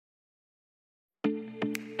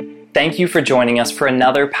Thank you for joining us for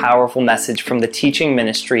another powerful message from the teaching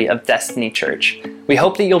ministry of Destiny Church. We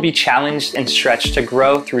hope that you'll be challenged and stretched to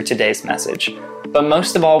grow through today's message. But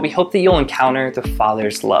most of all, we hope that you'll encounter the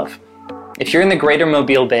Father's love. If you're in the greater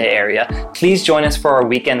Mobile Bay area, please join us for our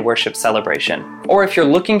weekend worship celebration. Or if you're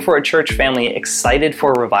looking for a church family excited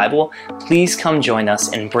for a revival, please come join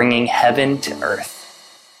us in bringing heaven to earth.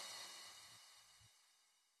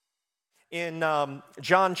 In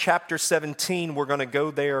John chapter 17, we're going to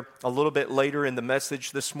go there a little bit later in the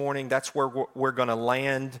message this morning. That's where we're going to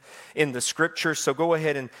land in the scripture. So go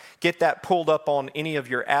ahead and get that pulled up on any of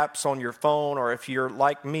your apps on your phone, or if you're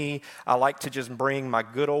like me, I like to just bring my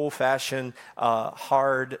good old-fashioned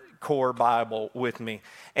hardcore Bible with me.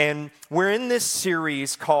 And we're in this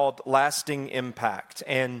series called Lasting Impact.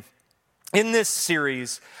 And in this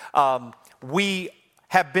series, we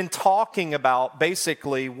have been talking about,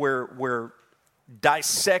 basically, we're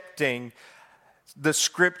dissecting the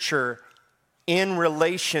scripture in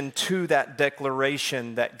relation to that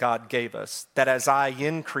declaration that God gave us, that as I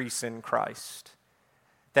increase in Christ,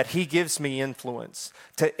 that He gives me influence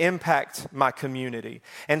to impact my community.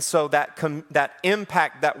 And so that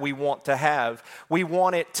impact that we want to have, we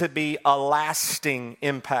want it to be a lasting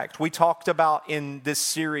impact. We talked about in this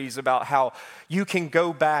series about how you can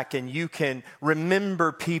go back and you can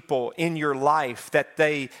remember people in your life that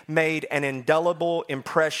they made an indelible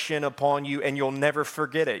impression upon you, and you'll never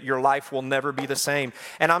forget it. Your life will never be the same.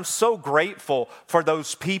 And I'm so grateful for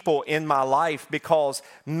those people in my life, because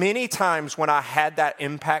many times when I had that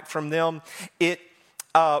impact from them, it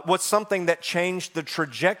was something that changed the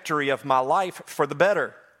trajectory of my life for the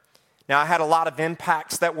better. Now, I had a lot of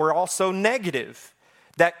impacts that were also negative,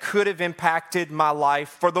 that could have impacted my life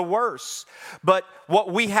for the worse. But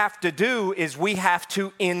what we have to do is we have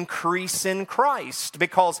to increase in Christ,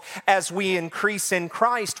 because as we increase in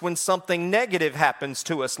Christ, when something negative happens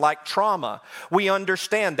to us, like trauma, we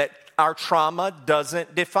understand that our trauma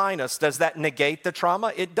doesn't define us. Does that negate the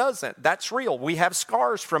trauma? It doesn't. That's real. We have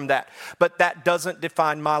scars from that, but that doesn't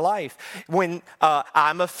define my life. When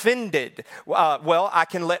I'm offended, I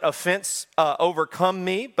can let offense overcome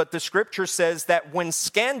me, but the scripture says that when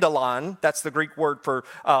scandalon, that's the Greek word for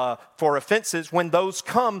offenses, when those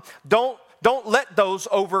come, don't let those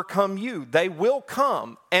overcome you. They will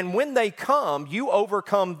come. And when they come, you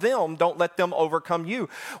overcome them. Don't let them overcome you.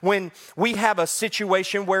 When we have a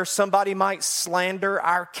situation where somebody might slander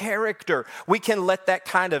our character, we can let that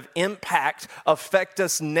kind of impact affect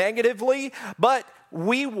us negatively, but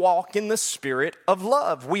we walk in the spirit of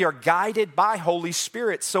love. We are guided by Holy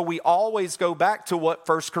Spirit. So we always go back to what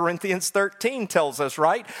 1 Corinthians 13 tells us,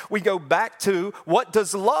 right? We go back to what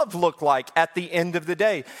does love look like at the end of the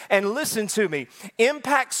day. And listen to me,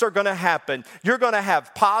 impacts are going to happen. You're going to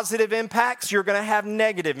have positive impacts. You're going to have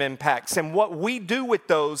negative impacts. And what we do with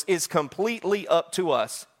those is completely up to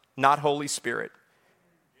us, not Holy Spirit.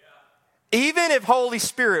 Even if Holy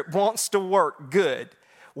Spirit wants to work good,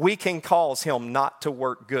 we can cause Him not to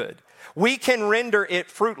work good. We can render it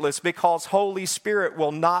fruitless because Holy Spirit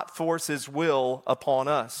will not force His will upon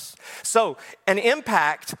us. So an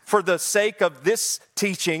impact, for the sake of this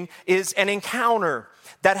teaching, is an encounter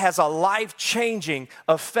that has a life-changing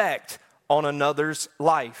effect on another's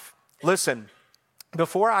life. Listen,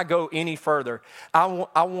 before I go any further, I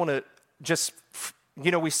want to just,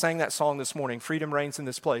 we sang that song this morning, Freedom Reigns in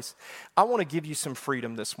This Place. I want to give you some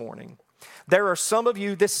freedom this morning. There are some of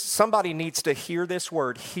you, somebody needs to hear this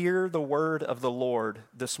word. Hear the word of the Lord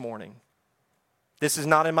this morning. This is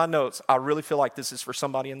not in my notes. I really feel like this is for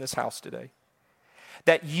somebody in this house today.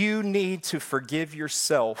 That you need to forgive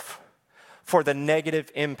yourself for the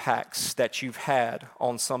negative impacts that you've had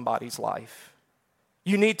on somebody's life.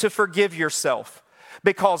 You need to forgive yourself,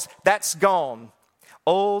 because that's gone.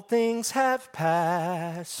 Old things have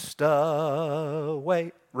passed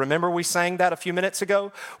away. Remember we sang that a few minutes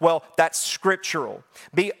ago? Well, that's scriptural.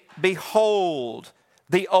 Behold,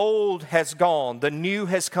 the old has gone, the new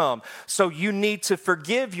has come. So you need to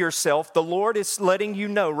forgive yourself. The Lord is letting you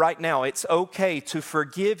know right now it's okay to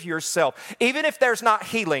forgive yourself. Even if there's not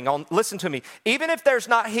healing listen to me, even if there's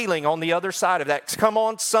not healing on the other side of that. Come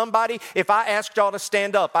on, somebody, if I asked y'all to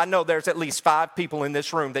stand up, I know there's at least 5 people in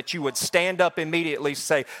this room that you would stand up immediately and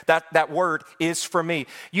say, that word is for me.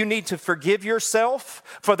 You need to forgive yourself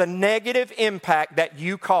for the negative impact that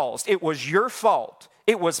you caused. It was your fault.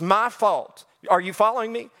 It was my fault. Are you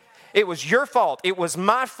following me? It was your fault. It was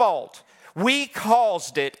my fault. We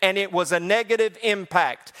caused it, and it was a negative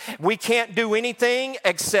impact. We can't do anything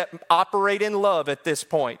except operate in love at this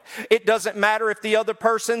point. It doesn't matter if the other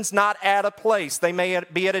person's not at a place. They may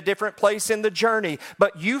be at a different place in the journey,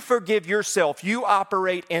 but you forgive yourself. You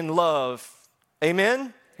operate in love.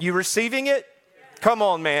 Amen? You receiving it? Come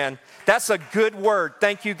on, man. That's a good word.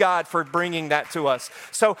 Thank you, God, for bringing that to us.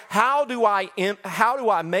 So how do I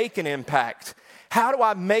make an impact? How do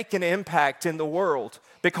I make an impact in the world?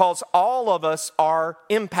 Because all of us are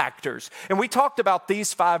impactors. And we talked about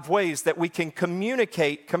these 5 ways that we can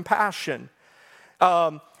communicate compassion.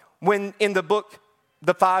 When in the book,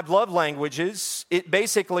 The 5 Love Languages, it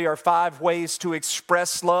basically are 5 ways to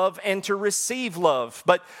express love and to receive love.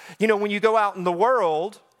 But, when you go out in the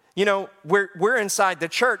world, we're inside the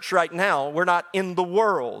church right now. We're not in the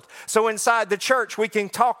world. So inside the church, we can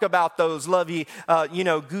talk about those lovey,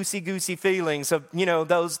 goosey feelings of,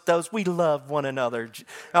 those we love one another,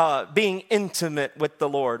 being intimate with the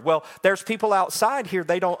Lord. Well, there's people outside here,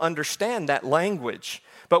 they don't understand that language.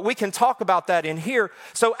 But we can talk about that in here.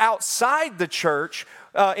 So outside the church,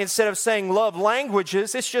 instead of saying love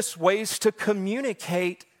languages, it's just ways to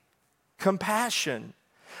communicate compassion.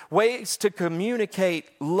 Ways to communicate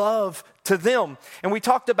love to them. And we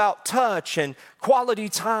talked about touch and quality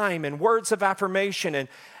time and words of affirmation and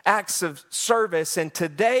acts of service. And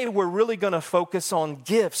today we're really going to focus on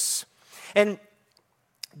gifts. And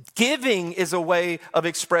giving is a way of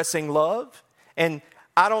expressing love. And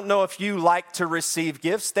I don't know if you like to receive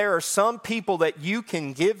gifts. There are some people that you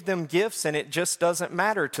can give them gifts and it just doesn't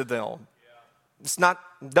matter to them.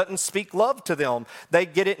 Doesn't speak love to them. They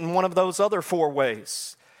get it in one of those other 4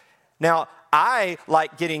 ways. Now, I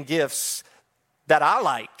like getting gifts that I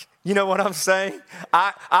like. You know what I'm saying?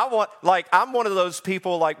 I'm one of those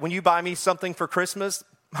people, like when you buy me something for Christmas,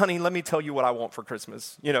 honey, let me tell you what I want for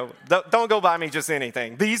Christmas. Don't go buy me just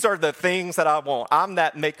anything. These are the things that I want. I'm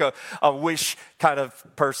that make a wish kind of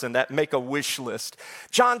person, that make a wish list.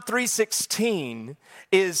 John 3:16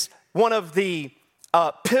 is one of the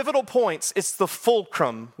pivotal points. It's the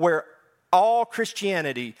fulcrum where all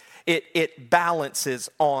Christianity, it balances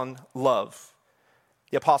on love.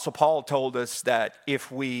 The Apostle Paul told us that if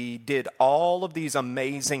we did all of these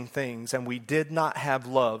amazing things and we did not have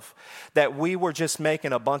love, that we were just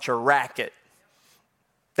making a bunch of racket.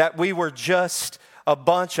 That we were just a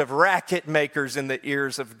bunch of racket makers in the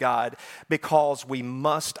ears of God, because we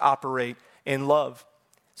must operate in love.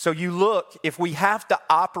 So you look, if we have to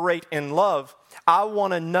operate in love, I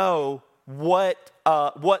want to know what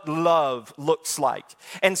love looks like.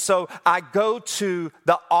 And so I go to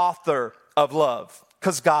the author of love,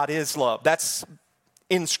 because God is love. That's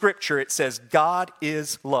in Scripture, it says God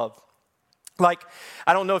is love. Like,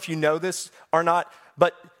 I don't know if you know this or not,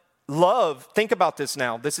 but love, think about this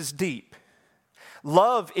now. This is deep.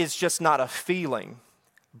 Love is just not a feeling,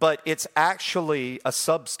 but it's actually a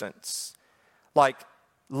substance. Like,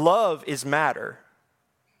 love is matter.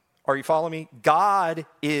 Are you following me? God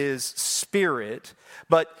is spirit,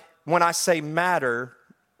 but when I say matter,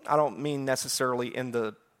 I don't mean necessarily in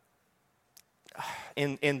the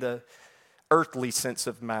earthly sense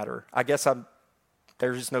of matter. I guess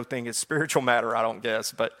there's no thing as spiritual matter, I don't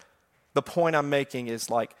guess, but the point I'm making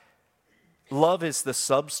is like, love is the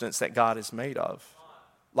substance that God is made of.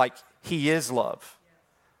 Like, He is love.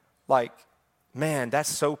 Like, man, that's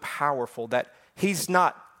so powerful that He's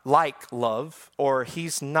not like love, or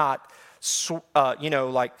He's not,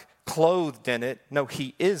 like clothed in it. No,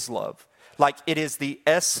 He is love. Like, it is the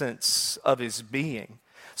essence of His being.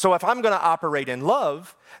 So if I'm going to operate in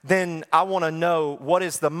love, then I want to know what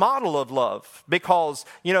is the model of love. Because,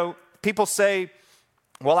 people say,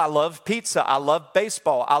 well, I love pizza, I love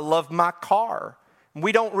baseball, I love my car.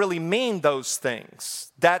 We don't really mean those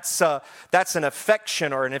things. That's an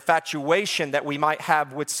affection or an infatuation that we might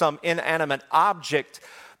have with some inanimate object.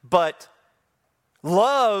 But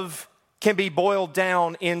love can be boiled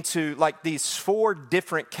down into like these 4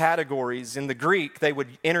 different categories. In the Greek, they would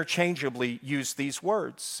interchangeably use these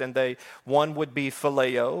words. And one would be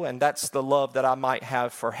phileo, and that's the love that I might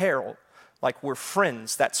have for Harold. Like, we're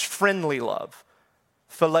friends. That's friendly love.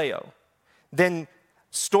 Phileo. Then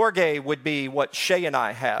storge would be what Shay and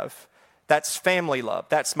I have. That's family love.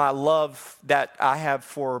 That's my love that I have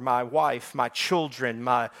for my wife, my children,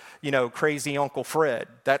 my, crazy Uncle Fred.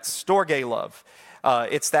 That's storge love.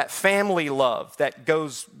 It's that family love that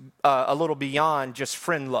goes a little beyond just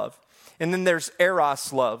friend love. And then there's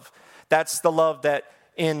eros love. That's the love that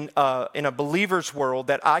in a believer's world,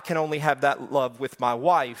 that I can only have that love with my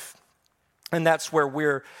wife. And that's where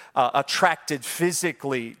we're attracted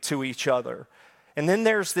physically to each other. And then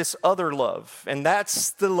there's this other love, and that's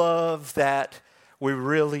the love that we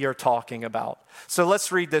really are talking about. So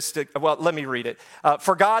let's read this. Let me read it.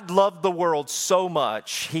 For God loved the world so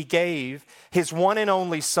much, he gave his one and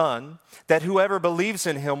only Son, that whoever believes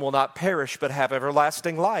in him will not perish but have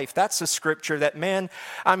everlasting life. That's a scripture that,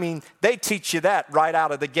 they teach you that right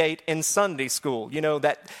out of the gate in Sunday school. You know,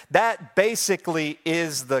 that basically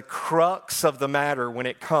is the crux of the matter when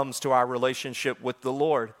it comes to our relationship with the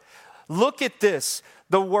Lord. Look at this.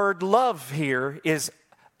 The word love here is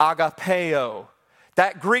agapeo.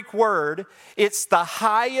 That Greek word, it's the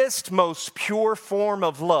highest, most pure form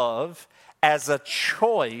of love as a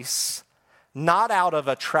choice, not out of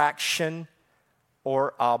attraction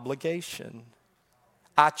or obligation.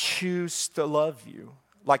 I choose to love you.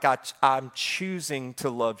 Like I'm choosing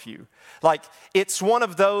to love you. Like it's one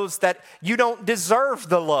of those that you don't deserve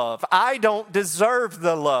the love. I don't deserve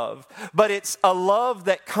the love. But it's a love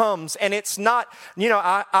that comes, and it's not,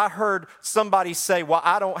 I heard somebody say, well,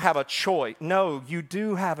 I don't have a choice. No, you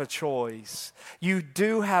do have a choice. You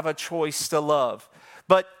do have a choice to love.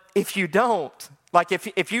 But if you don't, like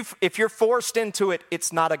if you're forced into it,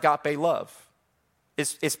 it's not agape love.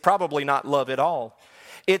 It's probably not love at all.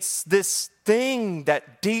 It's this thing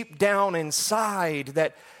that deep down inside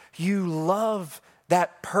that you love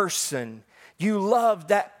that person. You love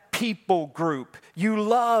that people group. You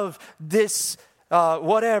love this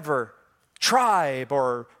whatever tribe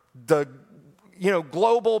or the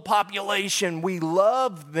global population. We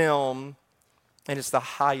love them, and it's the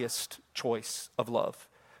highest choice of love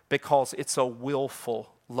because it's a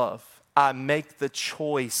willful love. I make the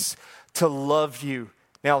choice to love you.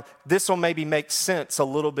 Now, this will maybe make sense a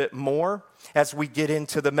little bit more as we get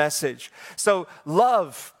into the message. So,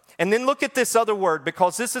 love. And then look at this other word,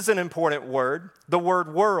 because this is an important word, the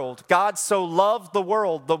word world. God so loved the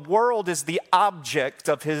world. The world is the object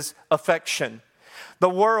of his affection. The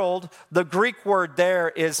world, the Greek word there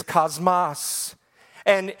is kosmos.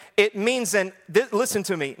 And it means, listen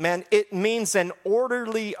to me, man, it means an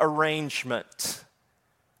orderly arrangement,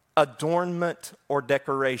 adornment, or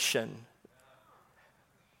decoration.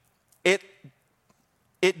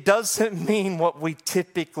 It doesn't mean what we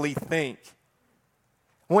typically think.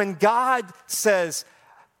 When God says,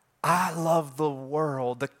 I love the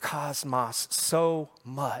world, the cosmos, so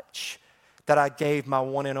much that I gave my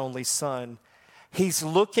one and only Son, he's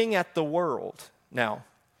looking at the world now.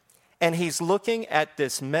 And he's looking at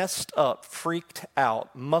this messed up, freaked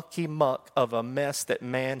out, mucky muck of a mess that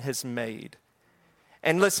man has made.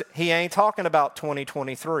 And listen, he ain't talking about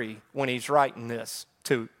 2023 when he's writing this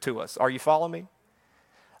to us. Are you following me?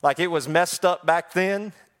 Like it was messed up back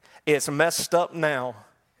then, it's messed up now.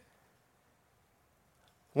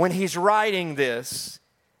 When he's writing this,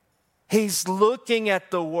 he's looking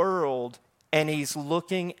at the world and he's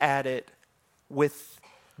looking at it with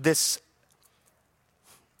this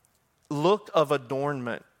look of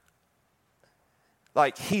adornment.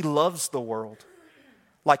 Like he loves the world.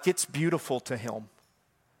 Like it's beautiful to him.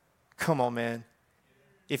 Come on, man.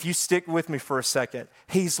 If you stick with me for a second,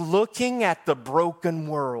 he's looking at the broken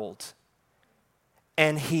world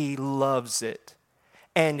and he loves it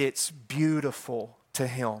and it's beautiful to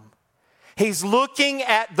him. He's looking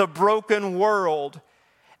at the broken world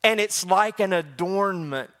and it's like an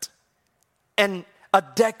adornment and a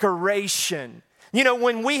decoration. You know,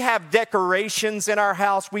 when we have decorations in our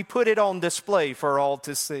house, we put it on display for all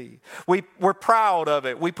to see. We're proud of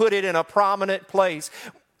it. We put it in a prominent place.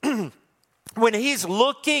 When he's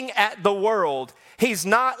looking at the world, he's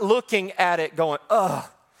not looking at it going,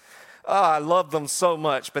 I love them so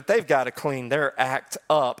much, but they've got to clean their act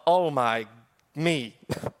up. Oh my, me.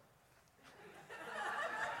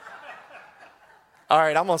 All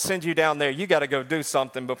right, I'm going to send you down there. You got to go do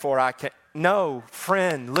something before I can. No,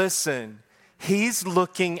 friend, listen. He's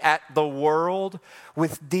looking at the world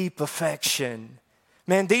with deep affection.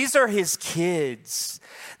 Man, these are his kids.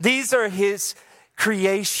 These are his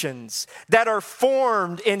creations that are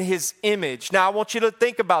formed in his image. Now, I want you to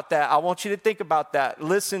think about that.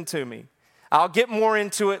 Listen to me. I'll get more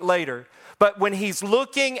into it later. But when he's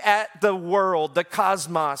looking at the world, the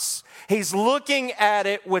cosmos, he's looking at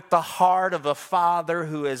it with the heart of a father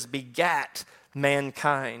who has begat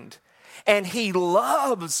mankind. And he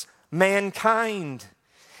loves mankind.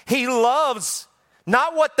 He loves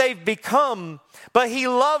not what they've become, but he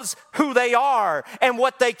loves who they are and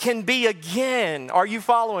what they can be again. Are you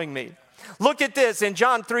following me? Look at this in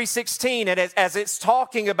John 3:16, and as it's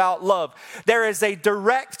talking about love, there is a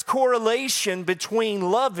direct correlation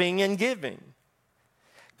between loving and giving.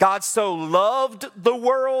 God so loved the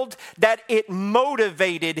world that it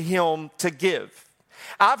motivated him to give.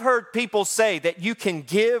 I've heard people say that you can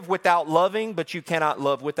give without loving, but you cannot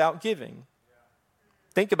love without giving.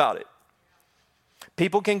 Think about it.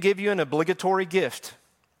 People can give you an obligatory gift.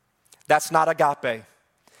 That's not agape.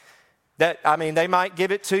 They might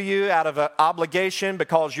give it to you out of an obligation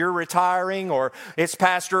because you're retiring, or it's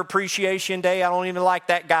Pastor Appreciation Day. I don't even like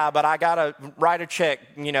that guy, but I got to write a check,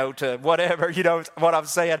 to whatever, what I'm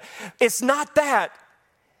saying. It's not that.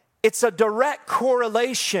 It's a direct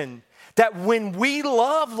correlation that when we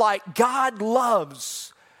love like God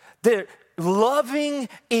loves, the loving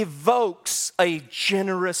evokes a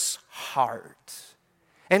generous heart.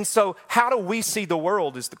 And so how do we see the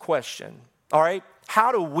world is the question, all right?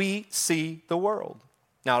 How do we see the world?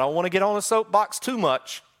 Now, I don't want to get on a soapbox too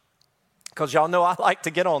much because y'all know I like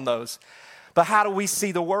to get on those. But how do we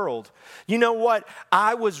see the world? You know what?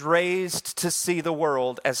 I was raised to see the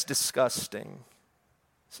world as disgusting.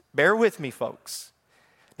 Bear with me, folks.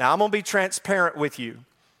 Now, I'm going to be transparent with you.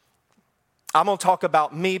 I'm going to talk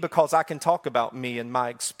about me because I can talk about me and my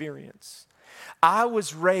experience. I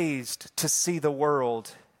was raised to see the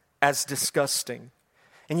world as disgusting.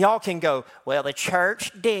 And y'all can go, well, the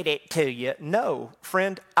church did it to you. No,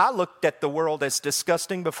 friend, I looked at the world as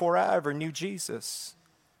disgusting before I ever knew Jesus.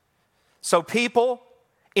 So people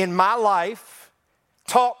in my life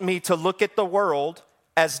taught me to look at the world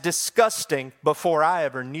as disgusting before I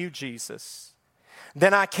ever knew Jesus.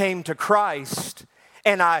 Then I came to Christ,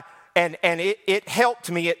 and it helped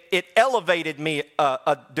me. It elevated me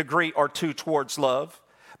a degree or two towards love.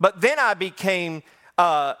 But then I became...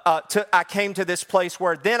 I came to this place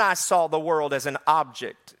where then I saw the world as an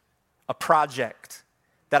object, a project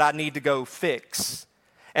that I need to go fix,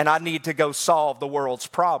 and I need to go solve the world's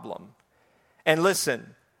problem. And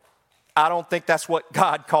listen, I don't think that's what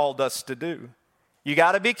God called us to do. You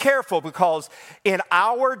got to be careful because in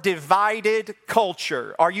our divided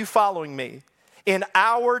culture, are you following me? In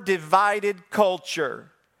our divided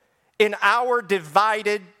culture, in our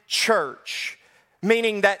divided church,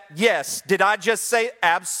 meaning that, yes, did I just say?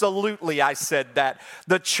 Absolutely, I said that.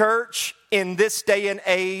 The church in this day and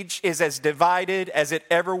age is as divided as it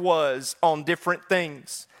ever was on different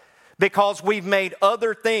things because we've made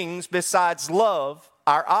other things besides love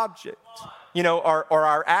our object, or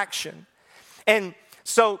our action. And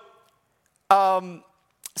so,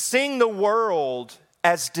 seeing the world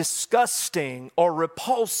as disgusting or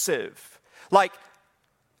repulsive, like,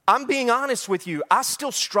 I'm being honest with you, I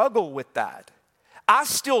still struggle with that. I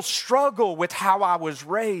still struggle with how I was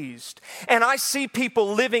raised. And I see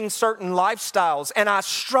people living certain lifestyles, and I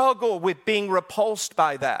struggle with being repulsed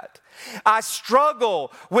by that. I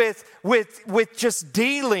struggle with just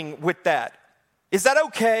dealing with that. Is that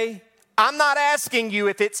okay? I'm not asking you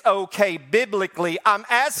if it's okay biblically. I'm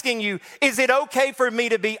asking you, is it okay for me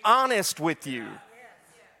to be honest with you?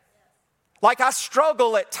 Like, I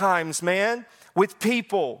struggle at times, man, with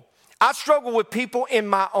people. I struggle with people in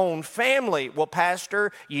my own family. Well,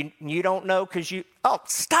 Pastor, you don't know because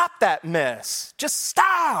stop that mess. Just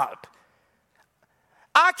stop.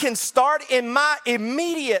 I can start in my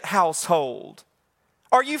immediate household.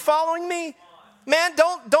 Are you following me? Man,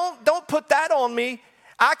 don't put that on me.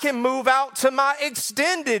 I can move out to my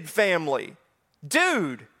extended family.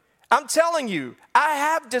 Dude, I'm telling you, I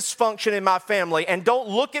have dysfunction in my family, and don't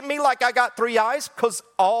look at me like I got three eyes because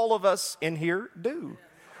all of us in here do.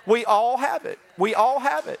 We all have it. We all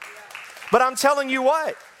have it. But I'm telling you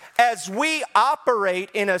what, as we operate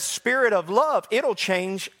in a spirit of love, it'll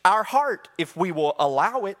change our heart if we will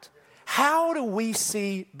allow it. How do we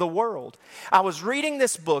see the world? I was reading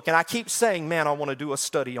this book, and I keep saying, man, I want to do a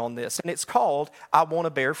study on this. And it's called I Want to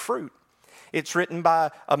Bear Fruit. It's written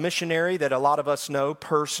by a missionary that a lot of us know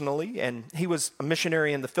personally, and he was a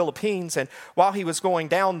missionary in the Philippines. And while he was going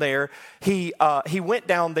down there, he went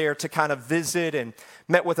down there to kind of visit and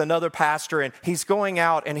met with another pastor. And he's going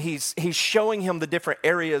out and he's showing him the different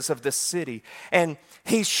areas of the city. And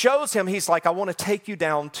he shows him, he's like, I want to take you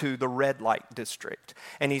down to the red light district.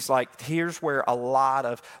 And he's like, here's where a lot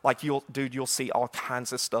of, like, you'll see all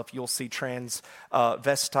kinds of stuff. You'll see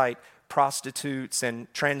transvestite prostitutes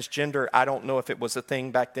and transgender. I don't know if it was a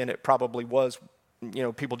thing back then. It probably was.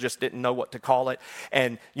 People just didn't know what to call it.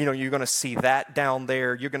 And, you're going to see that down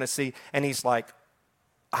there. You're going to see, and he's like,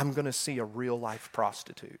 I'm going to see a real life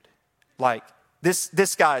prostitute. Like,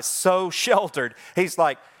 this guy is so sheltered. He's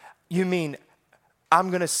like, you mean I'm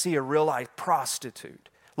going to see a real life prostitute?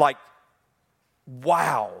 Like,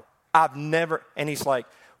 wow, I've never, and he's like,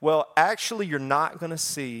 well, actually, you're not going to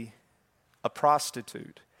see a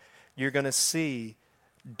prostitute. You're going to see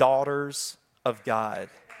daughters of God.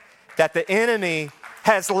 That the enemy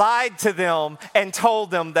has lied to them and told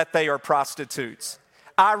them that they are prostitutes.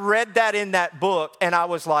 I read that in that book and I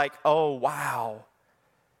was like, oh, wow.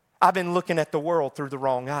 I've been looking at the world through the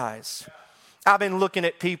wrong eyes. I've been looking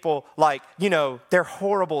at people like, they're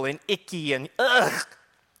horrible and icky and ugh.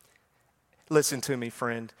 Listen to me,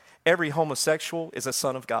 friend. Every homosexual is a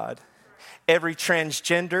son of God. Every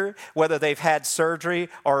transgender, whether they've had surgery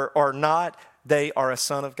or not, they are a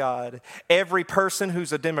son of God. Every person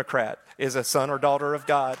who's a Democrat is a son or daughter of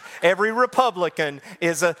God. Every Republican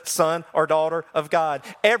is a son or daughter of God.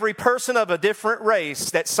 Every person of a different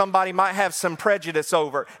race that somebody might have some prejudice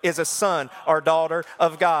over is a son or daughter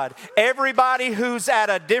of God. Everybody who's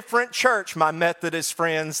at a different church, my Methodist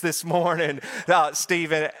friends this morning,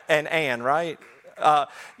 Steve and Ann, right?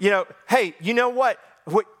 Hey, you know what?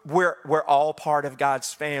 We're all part of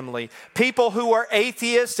God's family. People who are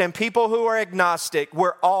atheists and people who are agnostic,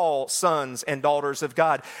 we're all sons and daughters of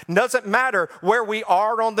God. Doesn't matter where we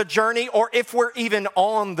are on the journey or if we're even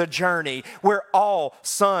on the journey. We're all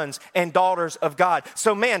sons and daughters of God.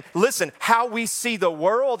 So man, listen, how we see the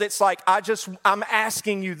world, it's like I'm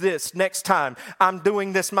asking you this next time. I'm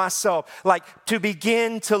doing this myself. Like to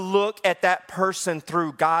begin to look at that person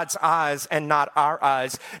through God's eyes and not our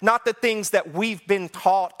eyes. Not the things that we've been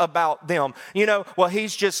taught about them. Well,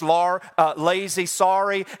 he's just lazy,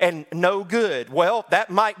 sorry, and no good. Well, that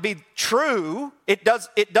might be true. It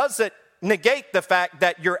doesn't negate the fact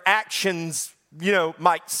that your actions,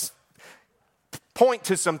 might point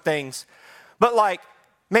to some things. But like,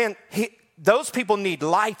 man, those people need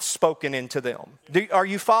life spoken into them. Are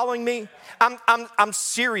you following me? I'm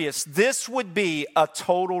serious. This would be a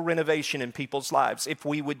total renovation in people's lives if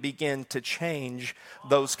we would begin to change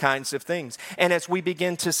those kinds of things. And as we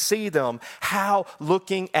begin to see them, how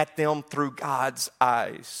looking at them through God's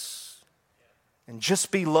eyes. And just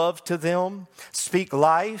be love to them, speak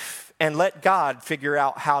life, and let God figure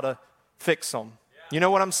out how to fix them. You know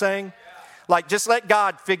what I'm saying? Like, just let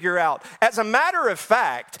God figure out. As a matter of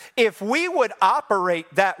fact, if we would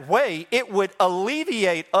operate that way, it would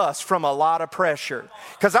alleviate us from a lot of pressure.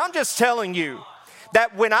 Because I'm just telling you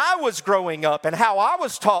that when I was growing up and how I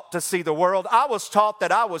was taught to see the world, I was taught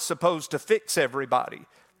that I was supposed to fix everybody.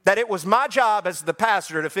 That it was my job as the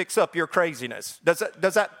pastor to fix up your craziness. Does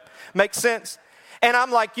that make sense? And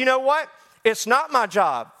I'm like, you know what? It's not my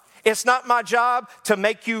job. It's not my job to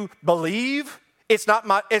make you believe. It's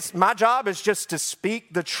my job is just to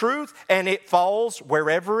speak the truth, and it falls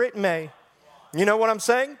wherever it may. You know what I'm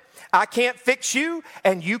saying? I can't fix you,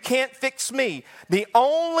 and you can't fix me. The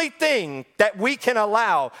only thing that we can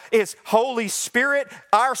allow is Holy Spirit,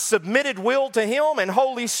 our submitted will to Him, and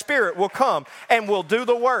Holy Spirit will come and will do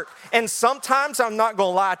the work. And sometimes, I'm not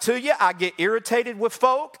going to lie to you, I get irritated with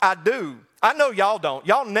folk. I do. I know y'all don't.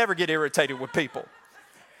 Y'all never get irritated with people.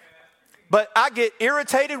 But I get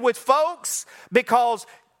irritated with folks because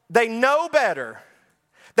they know better.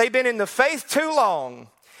 They've been in the faith too long.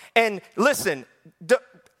 And listen,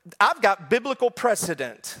 I've got biblical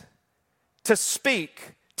precedent to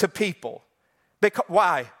speak to people.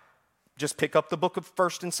 Why? Just pick up the book of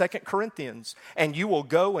 1st and 2nd Corinthians, and you will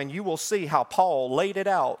go and you will see how Paul laid it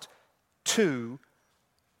out to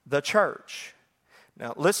the church.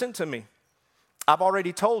 Now, listen to me. I've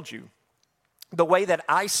already told you. The way that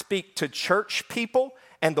I speak to church people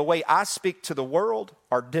and the way I speak to the world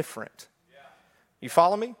are different. You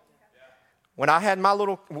follow me? When I had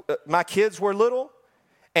my kids were little,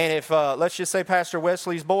 and if, let's just say Pastor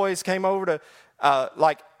Wesley's boys came over to,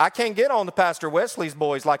 I can't get on to Pastor Wesley's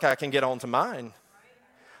boys like I can get on to mine.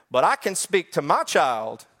 But I can speak to my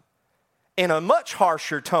child in a much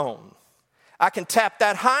harsher tone. I can tap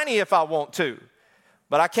that hiney if I want to.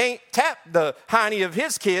 But I can't tap the hiney of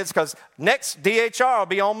his kids because next DHR will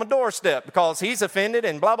be on my doorstep because he's offended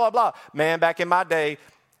and blah, blah, blah. Man, back in my day,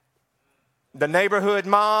 the neighborhood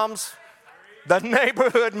moms,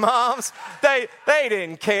 they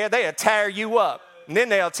didn't care. They'd tear you up. And then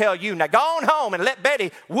they'll tell you, now go on home and let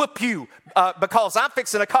Betty whoop you because I'm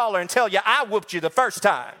fixing to call her and tell you I whooped you the first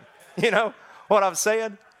time. You know what I'm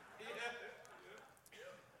saying?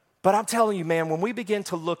 But I'm telling you, man, when we begin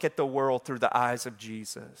to look at the world through the eyes of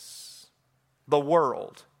Jesus, the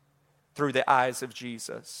world through the eyes of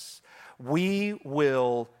Jesus, we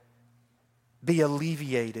will be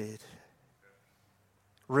alleviated,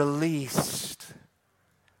 released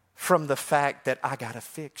from the fact that I got to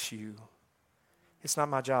fix you. It's not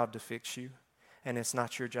my job to fix you, and it's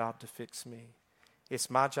not your job to fix me.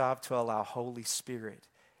 It's my job to allow Holy Spirit.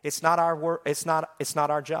 It's not our work. It's not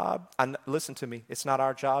our job. Listen to me. It's not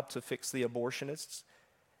our job to fix the abortionists.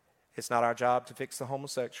 It's not our job to fix the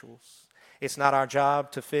homosexuals. It's not our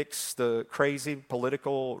job to fix the crazy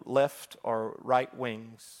political left or right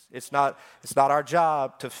wings. It's not our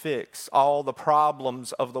job to fix all the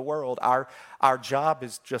problems of the world. Our job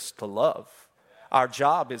is just to love. Our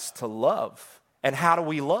job is to love And how do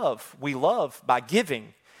we love? We love by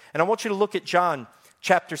giving. And I want you to look at John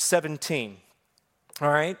chapter 17. All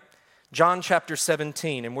right? John chapter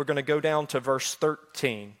 17, and we're going to go down to verse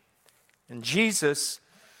 13. And Jesus,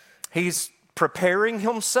 he's preparing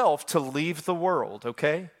himself to leave the world,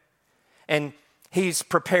 okay? And he's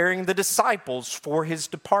preparing the disciples for his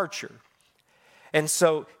departure. And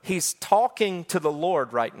so he's talking to the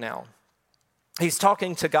Lord right now. He's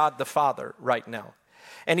talking to God the Father right now.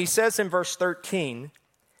 And he says in verse 13,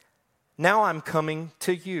 "Now I'm coming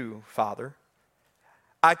to you, Father.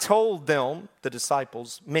 I told them," the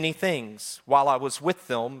disciples, "many things while I was with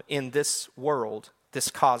them in this world,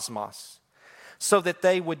 this cosmos, so that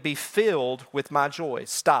they would be filled with my joy."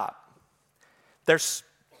 Stop. There's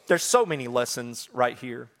so many lessons right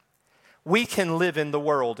here. We can live in the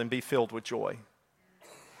world and be filled with joy.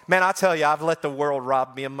 Man, I tell you, I've let the world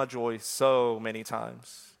rob me of my joy so many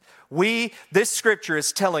times. This scripture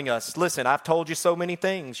is telling us, listen, I've told you so many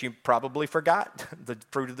things. You probably forgot the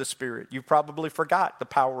fruit of the Spirit. You probably forgot the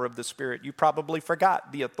power of the Spirit. You probably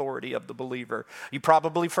forgot the authority of the believer. You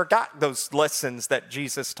probably forgot those lessons that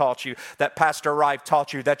Jesus taught you, that Pastor Rife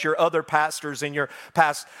taught you, that your other pastors in your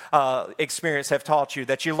past experience have taught you,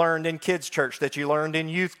 that you learned in kids' church, that you learned in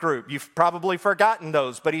youth group. You've probably forgotten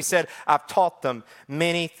those. But he said, I've taught them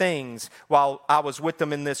many things while I was with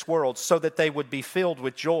them in this world so that they would be filled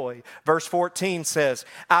with joy. Verse 14 says,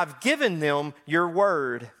 I've given them your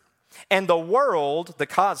word. And the world, the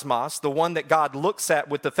cosmos, the one that God looks at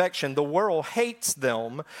with affection, the world hates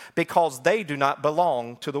them because they do not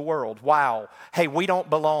belong to the world. Wow. Hey, we don't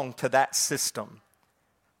belong to that system.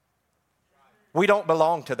 We don't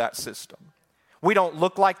belong to that system. We don't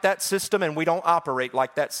look like that system and we don't operate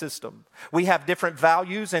like that system. We have different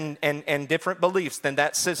values and different beliefs than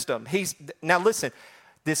that system. Now listen,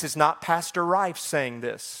 this is not Pastor Rife saying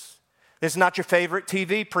this. This is not your favorite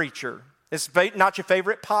TV preacher. This is not your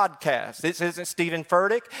favorite podcast. This isn't Stephen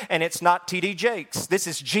Furtick, and it's not T.D. Jakes. This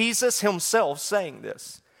is Jesus himself saying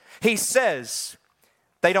this. He says,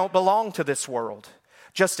 they don't belong to this world,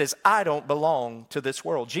 just as I don't belong to this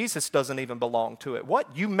world. Jesus doesn't even belong to it.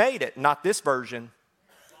 What? You made it, not this version.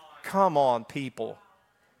 Come on, people.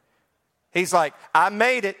 He's like, I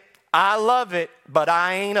made it, I love it, but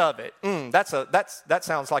I ain't of it. That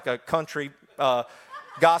sounds like a country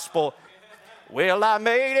gospel. Well, I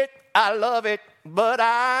made it, I love it, but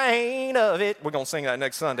I ain't of it. We're going to sing that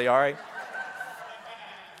next Sunday, all right?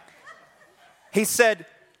 He said,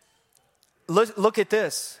 look at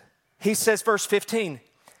this. He says, verse 15,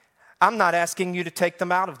 I'm not asking you to take them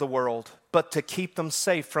out of the world, but to keep them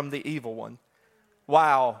safe from the evil one.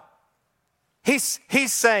 Wow. He's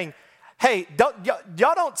saying, hey,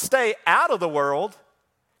 y'all don't stay out of the world,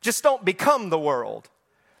 just don't become the world.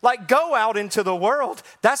 Like, go out into the world.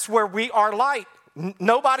 That's where we are light.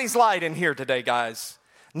 Nobody's light in here today, guys.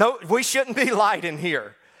 No, we shouldn't be light in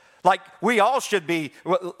here. Like, we all should be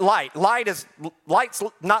light. Light's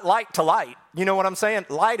not light to light. You know what I'm saying?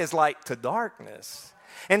 Light is light to darkness.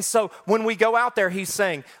 And so when we go out there, he's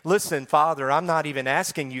saying, listen, Father, I'm not even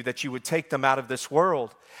asking you that you would take them out of this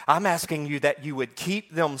world. I'm asking you that you would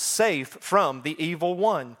keep them safe from the evil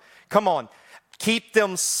one. Come on. Keep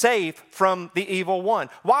them safe from the evil one.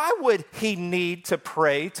 Why would he need to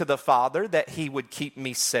pray to the Father that he would keep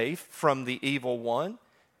me safe from the evil one?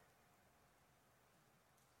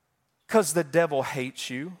 Because the devil hates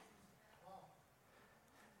you.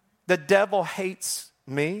 The devil hates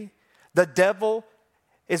me. The devil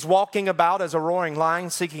is walking about as a roaring lion,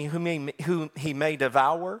 seeking whom he may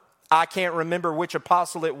devour. I can't remember which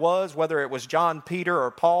apostle it was, whether it was John, Peter, or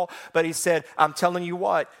Paul, but he said, I'm telling you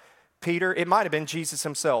what, Peter, it might have been Jesus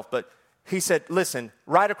himself, but he said, listen,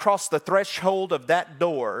 right across the threshold of that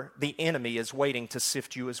door, the enemy is waiting to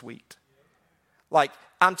sift you as wheat. Like,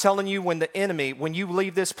 I'm telling you, when you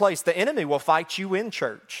leave this place, the enemy will fight you in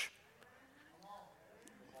church.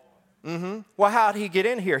 Well, how did he get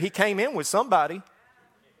in here? He came in with somebody.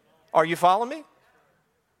 Are you following me?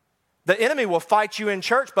 The enemy will fight you in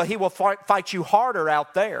church, but he will fight you harder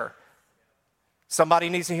out there. Somebody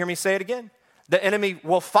needs to hear me say it again. The enemy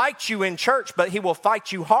will fight you in church, but he will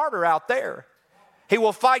fight you harder out there. He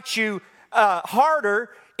will fight you harder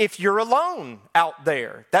if you're alone out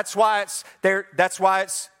there. That's why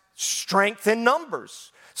it's strength in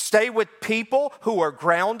numbers. Stay with people who are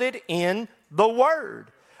grounded in the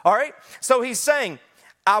Word. All right? So he's saying,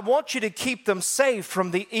 I want you to keep them safe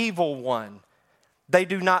from the evil one. They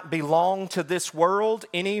do not belong to this world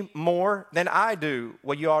any more than I do.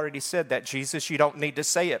 Well, you already said that, Jesus. You don't need to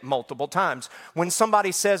say it multiple times. When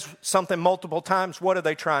somebody says something multiple times, what are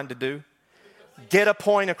they trying to do? Get a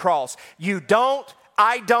point across. You don't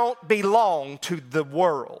I don't belong to the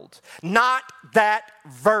world. Not that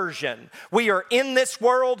version. We are in this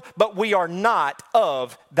world, but we are not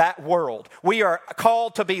of that world. We are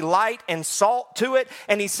called to be light and salt to it.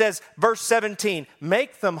 And he says, verse 17,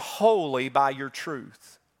 make them holy by your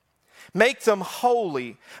truth. Make them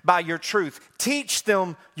holy by your truth. Teach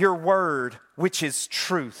them your word, which is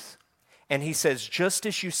truth. And he says, just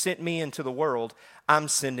as you sent me into the world, I'm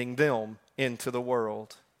sending them into the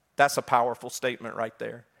world. That's a powerful statement right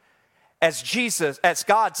there. As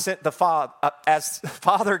God sent as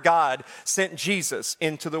Father God sent Jesus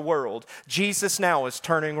into the world, Jesus now is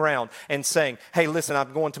turning around and saying, hey, listen,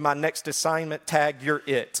 I'm going to my next assignment. Tag, you're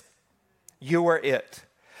it. You are it.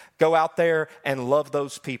 Go out there and love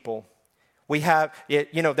those people. They're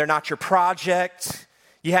not your project.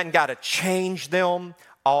 You hadn't got to change them.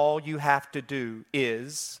 All you have to do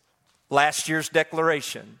is last year's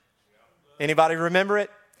declaration. Anybody remember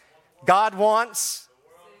it? God wants.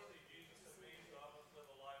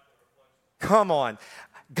 Come on.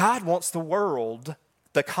 God wants the world,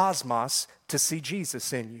 the cosmos, to see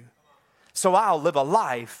Jesus in you. So I'll live a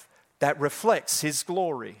life that reflects His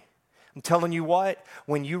glory. I'm telling you what,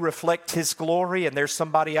 when you reflect His glory and there's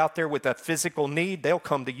somebody out there with a physical need, they'll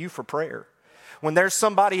come to you for prayer. When there's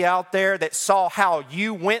somebody out there that saw how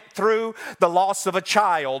you went through the loss of a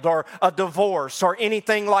child or a divorce or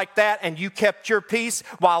anything like that and you kept your peace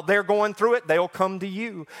while they're going through it, they'll come to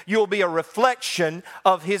you. You'll be a reflection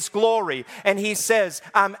of His glory. And He says,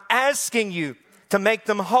 I'm asking you to make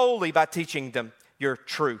them holy by teaching them your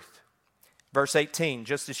truth. Verse 18,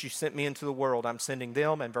 just as you sent me into the world, I'm sending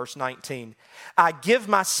them. And verse 19, I give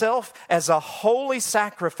myself as a holy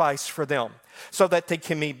sacrifice for them, so that they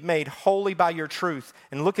can be made holy by your truth.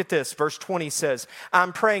 And look at this, verse 20 says,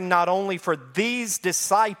 I'm praying not only for these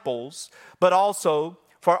disciples, but also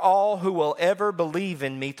for all who will ever believe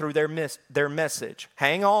in me through their message.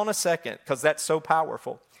 Hang on a second, because that's so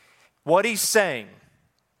powerful. What he's saying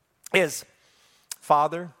is,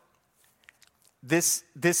 Father, this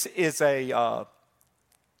is a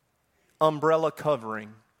umbrella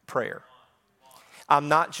covering prayer. I'm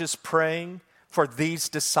not just praying for these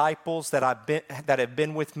disciples that have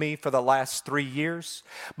been with me for the last 3 years,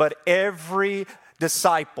 but every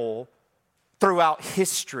disciple throughout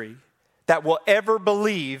history that will ever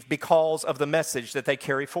believe because of the message that they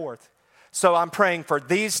carry forth. So I'm praying for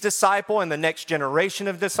these disciples and the next generation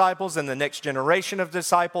of disciples and the next generation of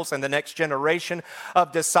disciples and the next generation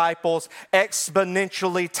of disciples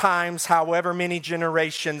exponentially times however many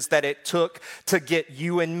generations that it took to get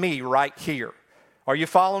you and me right here. Are you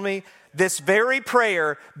following me? This very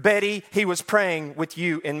prayer, Betty, he was praying with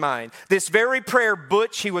you in mind. This very prayer,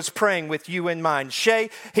 Butch, he was praying with you in mind. Shay,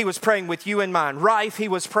 he was praying with you in mind. Rife, he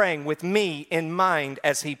was praying with me in mind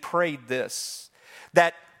as he prayed this.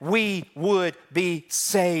 That we would be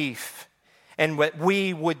safe and that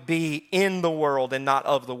we would be in the world and not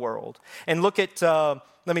of the world. And look at,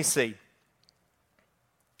 let me see.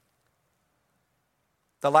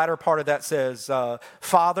 The latter part of that says,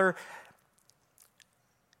 Father,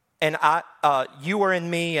 and you are in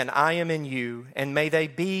me and I am in you, and may they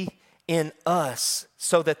be in us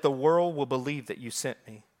so that the world will believe that you sent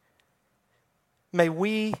me. May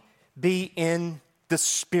we be in the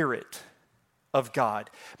Spirit of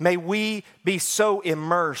God. May we be so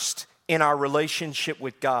immersed in our relationship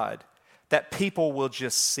with God that people will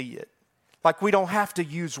just see it. Like we don't have to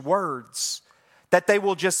use words. That they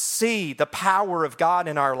will just see the power of God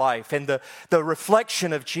in our life and the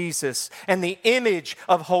reflection of Jesus and the image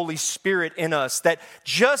of Holy Spirit in us. That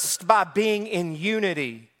just by being in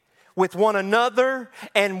unity with one another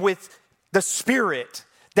and with the Spirit,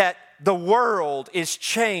 that the world is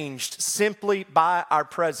changed simply by our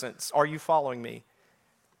presence. Are you following me?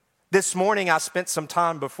 This morning I spent some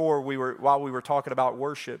time while we were talking about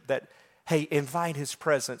worship, that, hey, invite His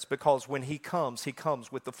presence, because when He comes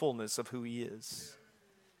with the fullness of who He is.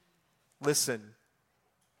 Listen,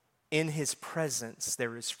 in His presence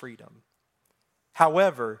there is freedom.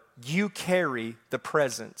 However, you carry the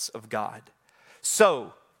presence of God.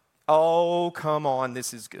 So, oh, come on,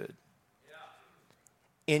 this is good.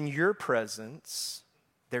 In your presence,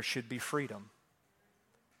 there should be freedom.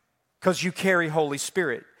 Because you carry Holy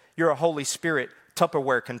Spirit. You're a Holy Spirit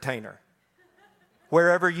Tupperware container.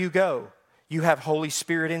 Wherever you go, you have Holy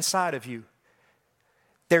Spirit inside of you.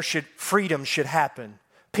 Freedom should happen.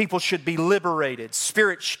 People should be liberated.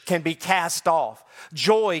 Spirit can be cast off.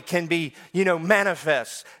 Joy can be,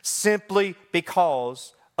 manifest simply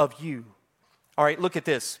because of you. All right, look at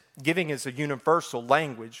this. Giving is a universal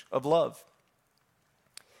language of love.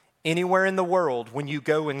 Anywhere in the world, when you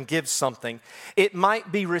go and give something, it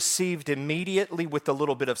might be received immediately with a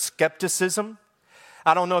little bit of skepticism.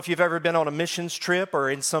 I don't know if you've ever been on a missions trip or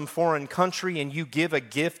in some foreign country and you give a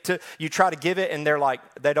gift you try to give it and they're like,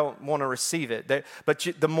 they don't want to receive it.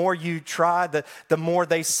 The more you try, the more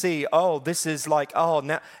they see, oh, this is like,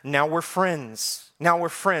 oh, now we're friends. Now we're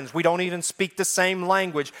friends. We don't even speak the same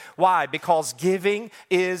language. Why? Because giving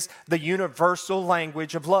is the universal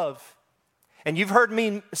language of love. And you've heard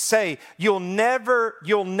me say, you'll never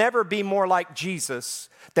be more like Jesus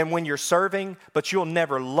than when you're serving, but you'll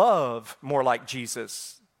never love more like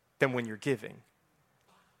Jesus than when you're giving.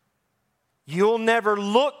 You'll never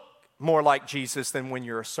look more like Jesus than when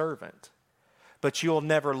you're a servant, but you'll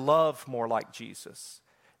never love more like Jesus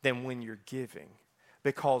than when you're giving.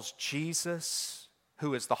 Because Jesus,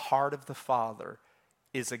 who is the heart of the Father,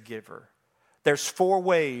 is a giver. There's 4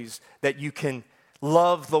 ways that you can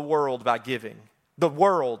love the world by giving. The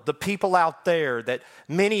world, the people out there that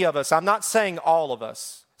many of us, I'm not saying all of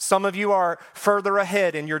us, some of you are further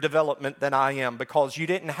ahead in your development than I am because you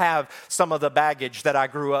didn't have some of the baggage that I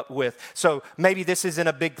grew up with. So maybe this isn't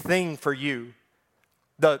a big thing for you,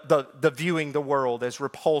 the viewing the world as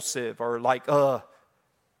repulsive or like, But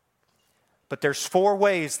there's 4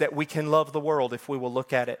 ways that we can love the world if we will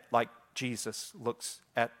look at it like Jesus looks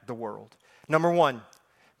at the world. Number 1,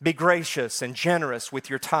 be gracious and generous with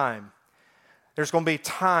your time. There's going to be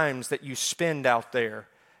times that you spend out there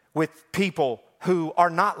with people who are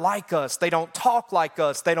not like us. They don't talk like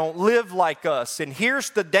us. They don't live like us. And here's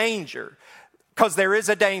the danger, because there is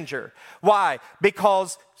a danger. Why?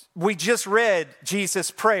 Because we just read Jesus'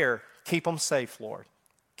 prayer. Keep them safe, Lord.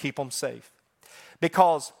 Keep them safe.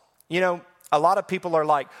 Because, a lot of people are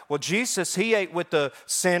like, well, Jesus, he ate with the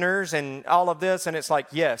sinners and all of this. And it's like,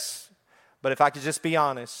 yes. But if I could just be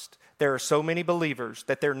honest, there are so many believers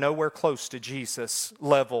that they're nowhere close to Jesus'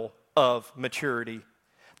 level of maturity.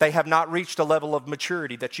 They have not reached a level of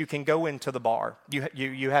maturity that you can go into the bar.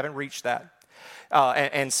 You haven't reached that.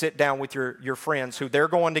 And sit down with your friends who they're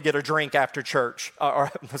going to get a drink after church.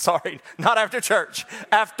 Sorry, not after church,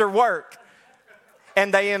 after work.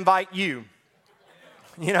 And they invite you.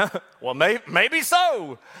 Well, maybe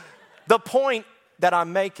so. The point that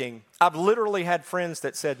I'm making, I've literally had friends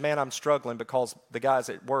that said, man, I'm struggling because the guys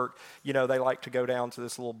at work, they like to go down to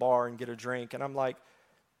this little bar and get a drink. And I'm like,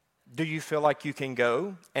 do you feel like you can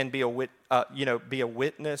go and be a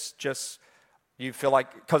witness? Just, you feel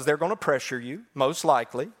like, because they're going to pressure you, most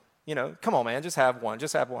likely. Come on, man, just have one.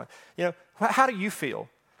 How do you feel?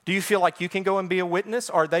 Do you feel like you can go and be a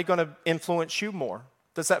witness? Or are they going to influence you more?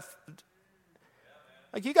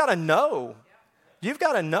 You got to know. You've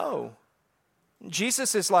got to know.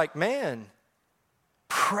 Jesus is like, man,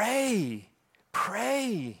 pray,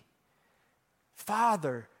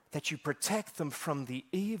 Father, that you protect them from the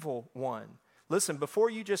evil one. Listen, before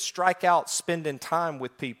you just strike out spending time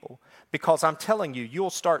with people, because I'm telling you, you'll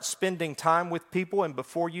start spending time with people and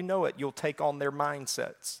before you know it, you'll take on their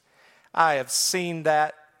mindsets. I have seen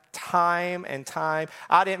that time and time.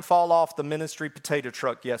 I didn't fall off the ministry potato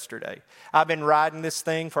truck yesterday. I've been riding this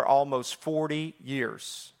thing for almost 40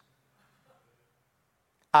 years.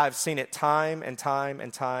 I've seen it time and time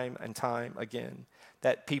and time and time again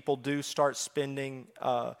that people do start spending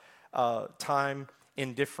time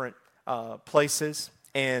in different places,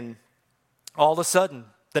 and all of a sudden,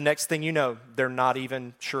 the next thing you know, they're not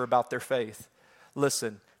even sure about their faith.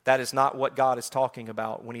 Listen, that is not what God is talking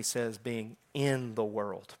about when he says being in the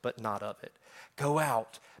world, but not of it. Go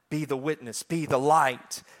out, be the witness, be the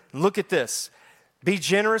light. Look at this. Be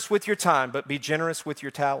generous with your time, but be generous with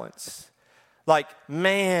your talents.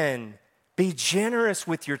 Be generous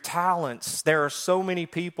with your talents. There are so many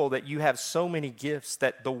people that you have so many gifts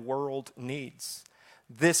that the world needs.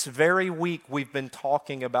 This very week, we've been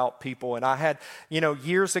talking about people. And I had,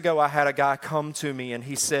 years ago, I had a guy come to me and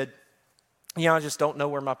he said, I just don't know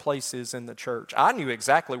where my place is in the church. I knew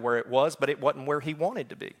exactly where it was, but it wasn't where he wanted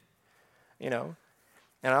to be. And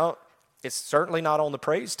it's certainly not on the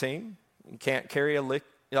praise team. You can't carry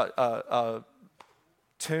a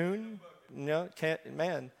tune. Can't,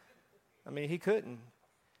 man. He couldn't.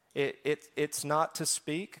 It's not to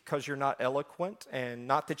speak because you're not eloquent, and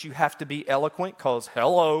not that you have to be eloquent because,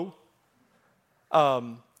 hello.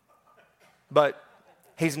 But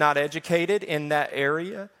he's not educated in that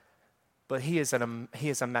area, but he is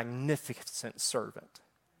a magnificent servant,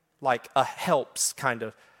 like a helps kind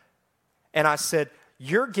of. And I said,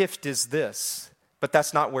 your gift is this, but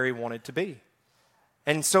that's not where he wanted to be.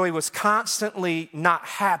 And so he was constantly not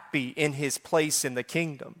happy in his place in the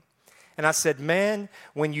kingdom. And I said, man,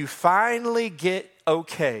 when you finally get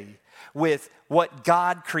okay with what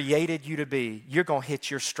God created you to be, you're going to hit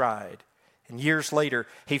your stride. And years later,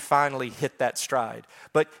 he finally hit that stride.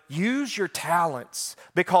 But use your talents,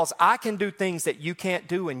 because I can do things that you can't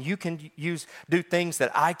do, and you can do things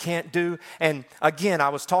that I can't do. And again, I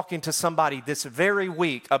was talking to somebody this very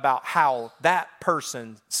week about how that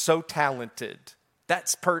person so talented,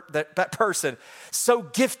 that person so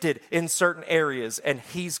gifted in certain areas, and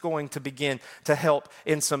he's going to begin to help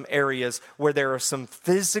in some areas where there are some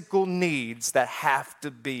physical needs that have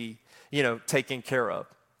to be, taken care of.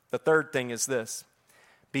 The third thing is this: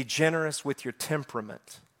 be generous with your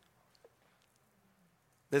temperament.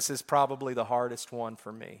 This is probably the hardest one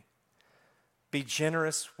for me. Be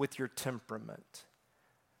generous with your temperament.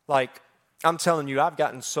 Like, I'm telling you, I've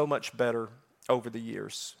gotten so much better over the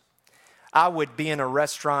years. I would be in a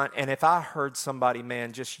restaurant, and if I heard somebody,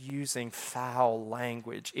 man, just using foul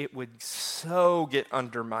language, it would so get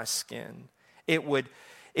under my skin. It would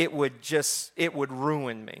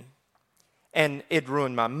ruin me. And it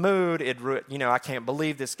ruined my mood. I can't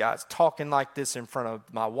believe this guy's talking like this in front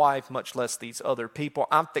of my wife, much less these other people.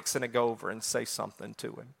 I'm fixing to go over and say something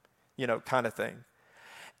to him, kind of thing.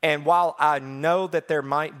 And while I know that there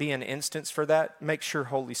might be an instance for that, make sure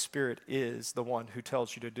Holy Spirit is the one who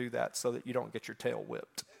tells you to do that so that you don't get your tail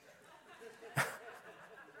whipped.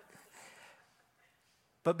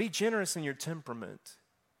 But be generous in your temperament.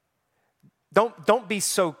 Don't be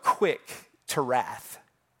so quick to wrath.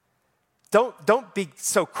 Don't be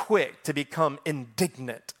so quick to become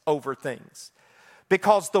indignant over things,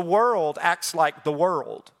 because the world acts like the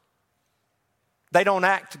world. They don't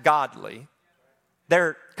act godly.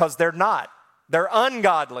 Because they're not. They're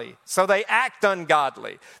ungodly, so they act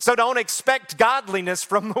ungodly. So don't expect godliness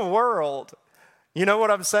from the world. You know what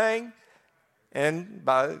I'm saying? And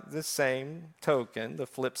by the same token, the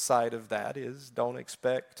flip side of that is don't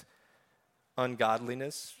expect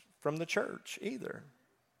ungodliness from the church either.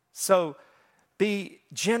 So be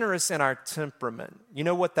generous in our temperament. You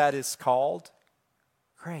know what that is called?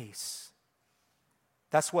 Grace.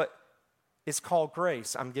 That's what it's called,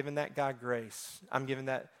 grace. I'm giving that guy grace. I'm giving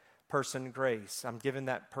that person grace. I'm giving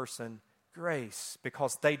that person grace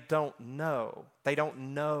because they don't know. They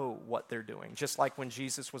don't know what they're doing. Just like when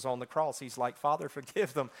Jesus was on the cross, he's like, Father,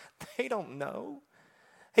 forgive them. They don't know.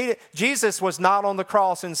 Jesus was not on the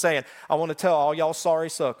cross and saying, I want to tell all y'all sorry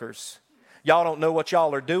suckers, y'all don't know what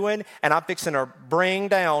y'all are doing, and I'm fixing to bring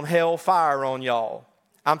down hell fire on y'all.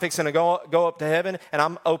 I'm fixing to go up to heaven, and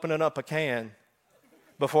I'm opening up a can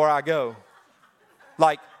before I go.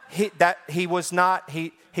 Like, he's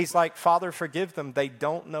like, Father, forgive them. They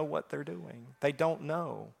don't know what they're doing. They don't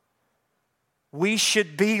know. We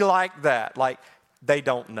should be like that. Like, they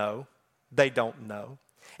don't know. They don't know.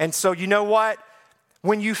 And so you know what?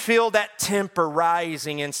 When you feel that temper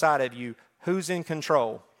rising inside of you, who's in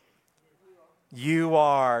control? You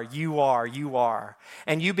are.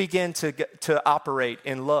 And you begin to operate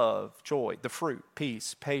in love, joy, the fruit,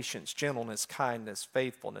 peace, patience, gentleness, kindness,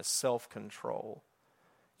 faithfulness, self-control.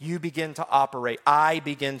 You begin to operate. I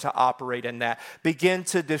begin to operate in that. Begin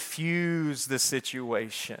to diffuse the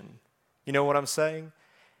situation. You know what I'm saying?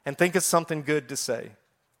 And think of something good to say.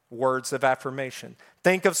 Words of affirmation.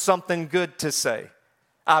 Think of something good to say.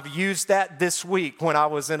 I've used that this week when I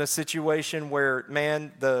was in a situation where,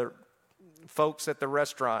 man, the folks at the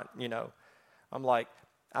restaurant, I'm like,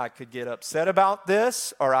 I could get upset about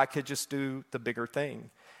this, or I could just do the bigger thing.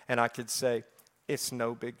 And I could say, it's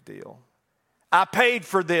no big deal. I paid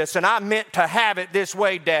for this, and I meant to have it this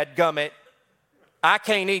way, dadgummit. I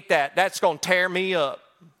can't eat that. That's going to tear me up.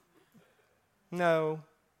 No.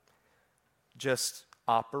 Just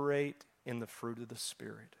operate in the fruit of the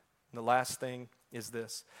Spirit. And the last thing is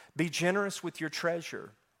this. Be generous with your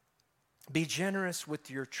treasure. Be generous with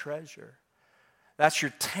your treasure. That's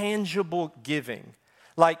your tangible giving.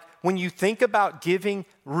 Like, when you think about giving,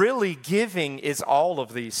 really giving is all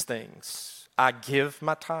of these things. I give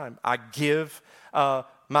my time. I give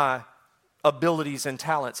my abilities and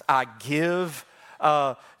talents. I give,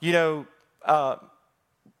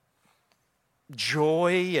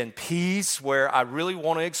 joy and peace where I really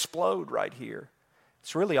want to explode right here.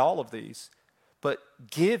 It's really all of these. But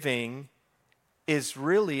giving is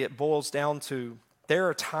really, it boils down to, there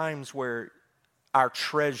are times where our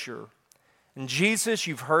treasure, and Jesus,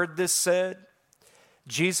 you've heard this said,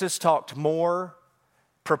 Jesus talked more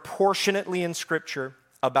proportionately in Scripture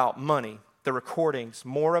about money, the recordings,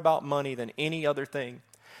 more about money than any other thing,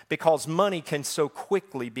 because money can so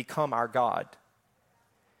quickly become our God.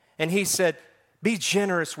 And he said, be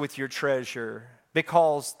generous with your treasure,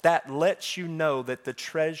 because that lets you know that the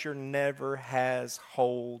treasure never has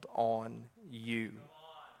hold on you.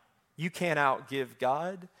 You can't outgive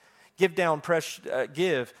God. Give.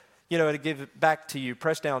 to give it back to you,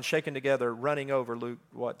 pressed down, shaken together, running over, Luke,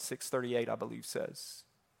 6:38, I believe says.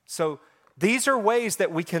 So these are ways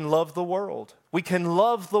that we can love the world. We can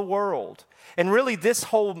love the world. And really this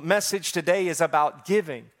whole message today is about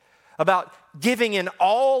giving in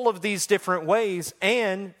all of these different ways,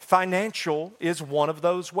 and financial is one of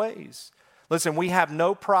those ways. Listen, we have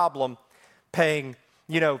no problem paying,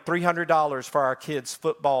 $300 for our kids'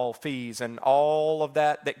 football fees and all of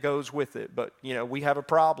that goes with it. But, we have a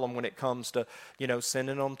problem when it comes to,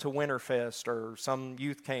 sending them to Winterfest or some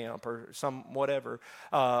youth camp or some whatever,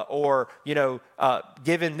 or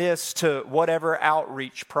giving this to whatever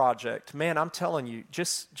outreach project. Man, I'm telling you,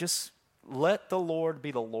 just let the Lord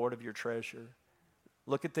be the Lord of your treasure.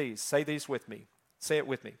 Look at these. Say these with me. Say it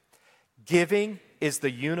with me. Giving is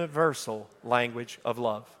the universal language of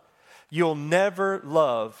love. You'll never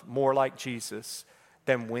love more like Jesus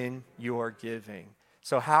than when you are giving.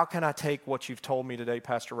 So how can I take what you've told me today,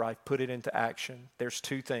 Pastor Rife, put it into action? There's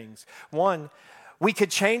two things. One, we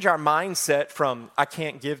could change our mindset from I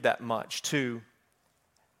can't give that much to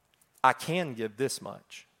I can give this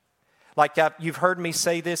much. Like you've heard me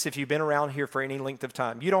say this if you've been around here for any length of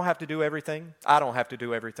time. You don't have to do everything. I don't have to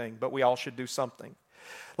do everything, but we all should do something.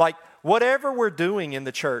 Like whatever we're doing in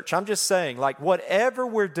the church, I'm just saying, like whatever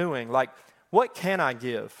we're doing, like what can I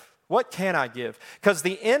give? What can I give? Because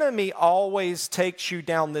the enemy always takes you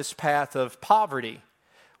down this path of poverty.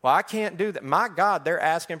 Well, I can't do that. My God, they're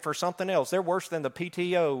asking for something else. They're worse than the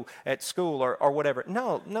PTO at school or whatever.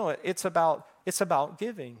 No, it's about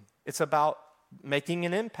giving. It's about making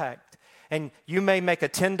an impact. And you may make a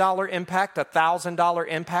 $10 impact, a $1,000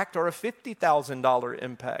 impact, or a $50,000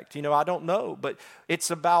 impact. I don't know, but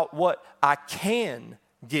it's about what I can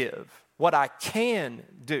give, what I can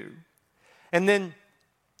do. And then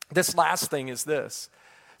this last thing is this.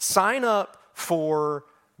 Sign up for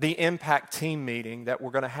the Impact Team meeting that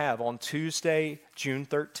we're going to have on Tuesday, June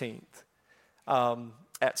 13th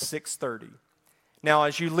at 6:30. Now,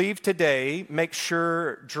 as you leave today, make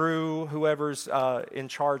sure, Drew, whoever's in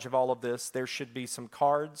charge of all of this, there should be some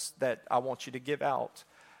cards that I want you to give out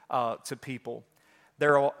to people.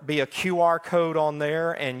 There will be a QR code on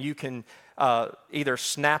there, and you can either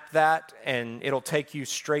snap that, and it'll take you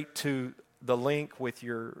straight to the link with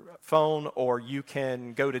your phone, or you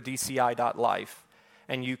can go to dci.life,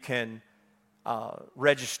 and you can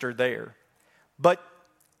register there. But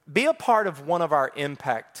be a part of one of our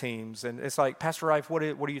impact teams. And it's like, Pastor Rife, what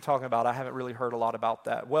are you talking about? I haven't really heard a lot about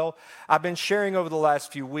that. Well, I've been sharing over the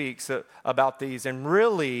last few weeks about these, and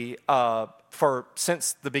really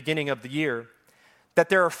since the beginning of the year, that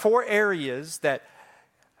there are 4 areas that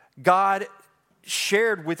God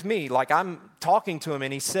shared with me. Like I'm talking to him,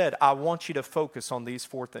 and he said, I want you to focus on these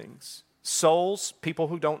 4 things. Souls, people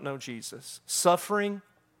who don't know Jesus. Suffering,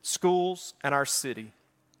 schools, and our city.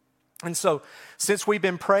 And so, since we've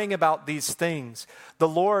been praying about these things, the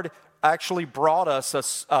Lord actually brought us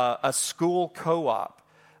a school co-op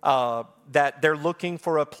that they're looking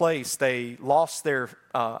for a place. They lost their,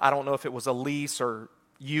 I don't know if it was a lease or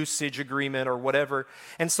usage agreement or whatever.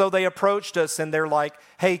 And so they approached us, and they're like,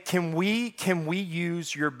 hey, can we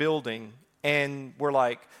use your building? And we're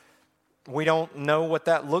like, we don't know what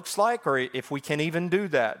that looks like or if we can even do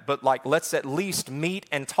that. But let's at least meet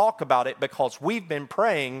and talk about it, because we've been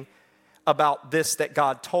praying about this that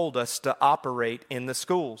God told us to operate in the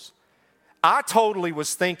schools. I totally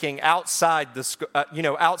was thinking outside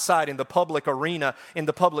outside in the public arena, in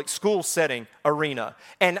the public school setting arena.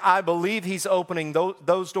 And I believe he's opening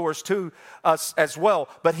those doors to us as well.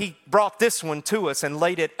 But he brought this one to us and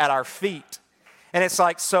laid it at our feet. And it's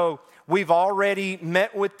like, so we've already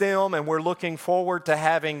met with them, and we're looking forward to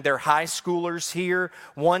having their high schoolers here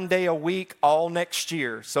 1 day a week all next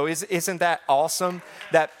year. So isn't that awesome?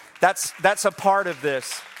 That's a part of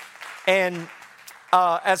this. And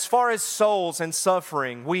as far as souls and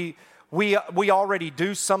suffering, we already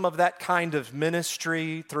do some of that kind of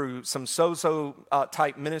ministry through some sozo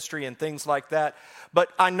type ministry and things like that. But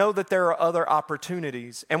I know that there are other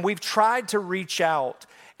opportunities, and we've tried to reach out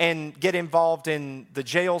and get involved in the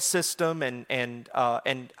jail system, and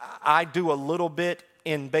I do a little bit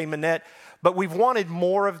in Bay Minette. But we've wanted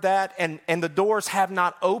more of that, and the doors have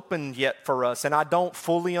not opened yet for us. And I don't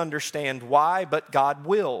fully understand why, but God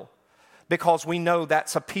will, because we know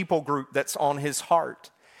that's a people group that's on his heart.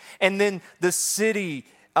 And then the city,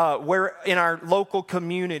 where in our local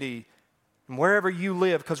community, wherever you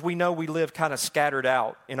live, because we know we live kind of scattered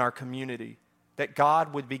out in our community, that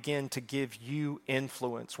God would begin to give you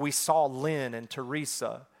influence. We saw Lynn and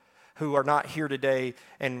Teresa, who are not here today,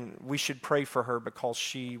 and we should pray for her because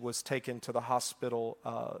she was taken to the hospital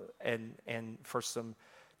and for some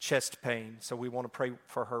chest pain, so we want to pray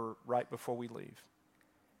for her right before we leave.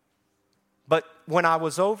 But when I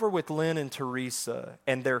was over with Lynn and Teresa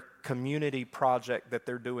and their community project that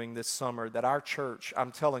they're doing this summer, that our church,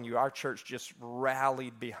 I'm telling you, our church just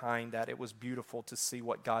rallied behind that. It was beautiful to see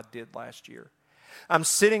what God did last year. I'm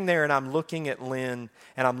sitting there and I'm looking at Lynn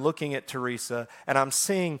and I'm looking at Teresa and I'm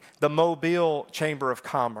seeing the Mobile Chamber of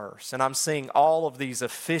Commerce and I'm seeing all of these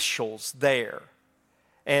officials there.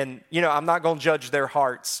 And, I'm not going to judge their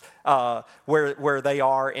hearts where they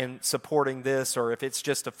are in supporting this or if it's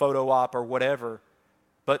just a photo op or whatever.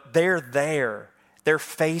 But they're there. Their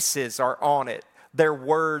faces are on it. Their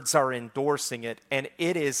words are endorsing it. And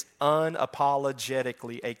it is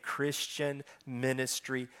unapologetically a Christian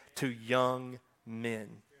ministry to young men,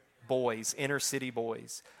 boys, inner city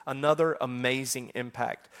boys. Another amazing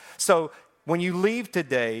impact. So when you leave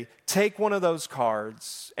today, take one of those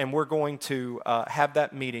cards, and we're going to have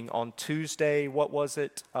that meeting on Tuesday. What was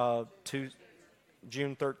it?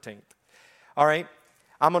 June 13th. All right?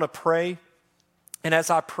 I'm going to pray, and as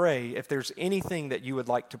I pray, if there's anything that you would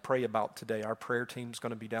like to pray about today, our prayer team's going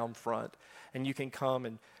to be down front, and you can come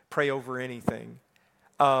and pray over anything.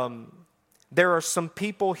 There are some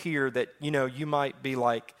people here that, you might be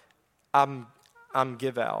like, I'm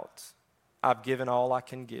give out. I've given all I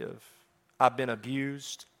can give. I've been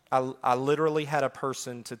abused. I literally had a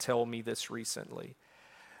person to tell me this recently,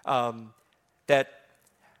 that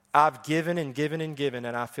I've given and given and given,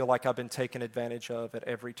 and I feel like I've been taken advantage of at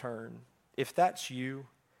every turn. If that's you,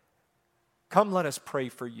 come let us pray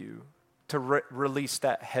for you to release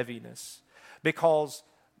that heaviness. Because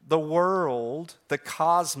the world, the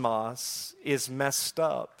cosmos, is messed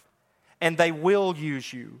up, and they will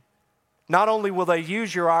use you. Not only will they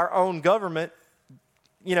use you, our own government,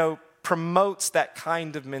 promotes that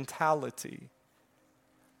kind of mentality.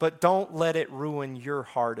 But don't let it ruin your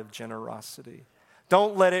heart of generosity.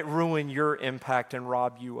 Don't let it ruin your impact and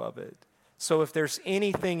rob you of it. So if there's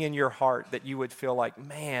anything in your heart that you would feel like,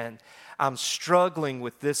 man, I'm struggling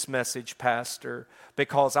with this message, Pastor,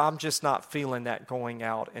 because I'm just not feeling that going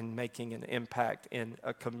out and making an impact in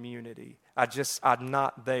a community. I'm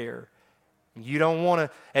not there. You don't want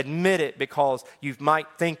to admit it because you might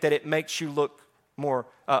think that it makes you look more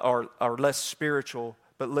or less spiritual.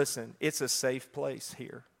 But listen, it's a safe place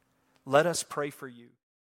here. Let us pray for you.